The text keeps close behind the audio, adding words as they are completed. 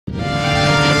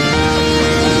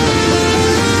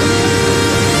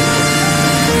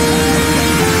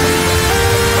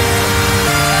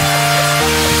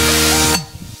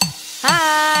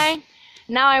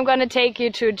Now I'm gonna take you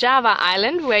to Java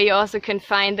Island, where you also can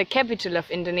find the capital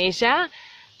of Indonesia.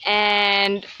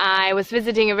 And I was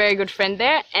visiting a very good friend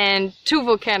there and 2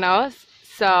 volcanoes,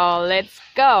 so let's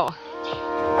go!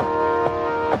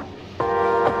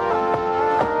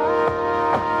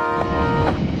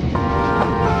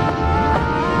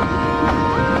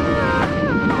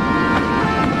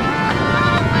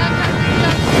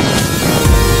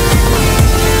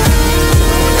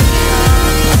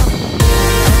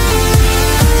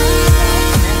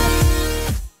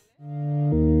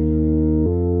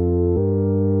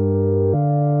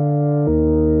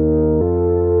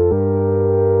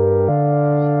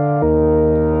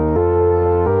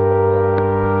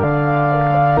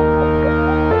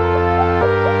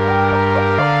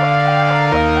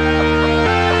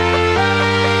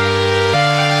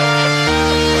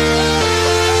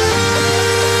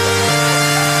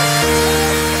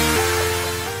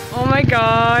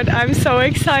 God, I'm so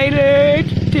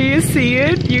excited. Do you see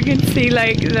it? You can see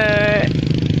like the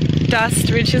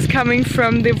dust which is coming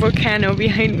from the volcano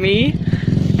behind me,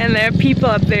 and there are people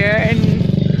up there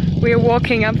and we're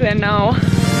walking up there now.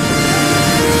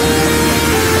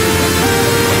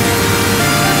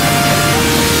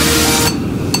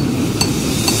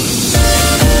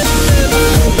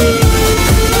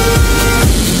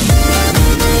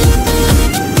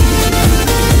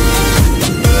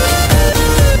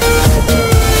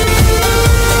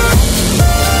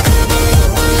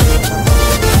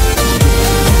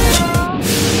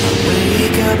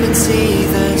 See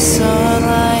the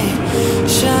sunlight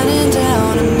shining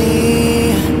down on me.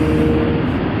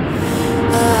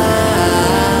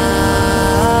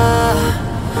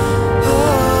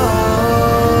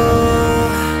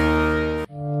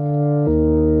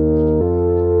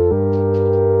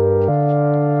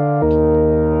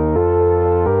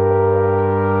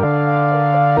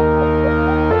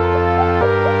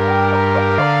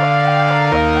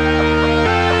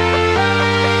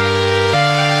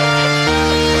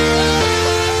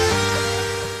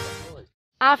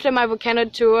 After my volcano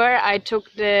tour, I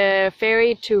took the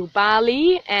ferry to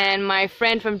Bali, and my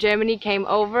friend from Germany came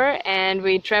over and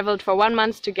we traveled for 1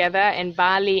 month together in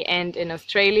Bali and in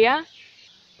Australia.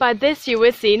 But this you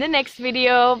will see in the next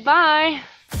video. Bye!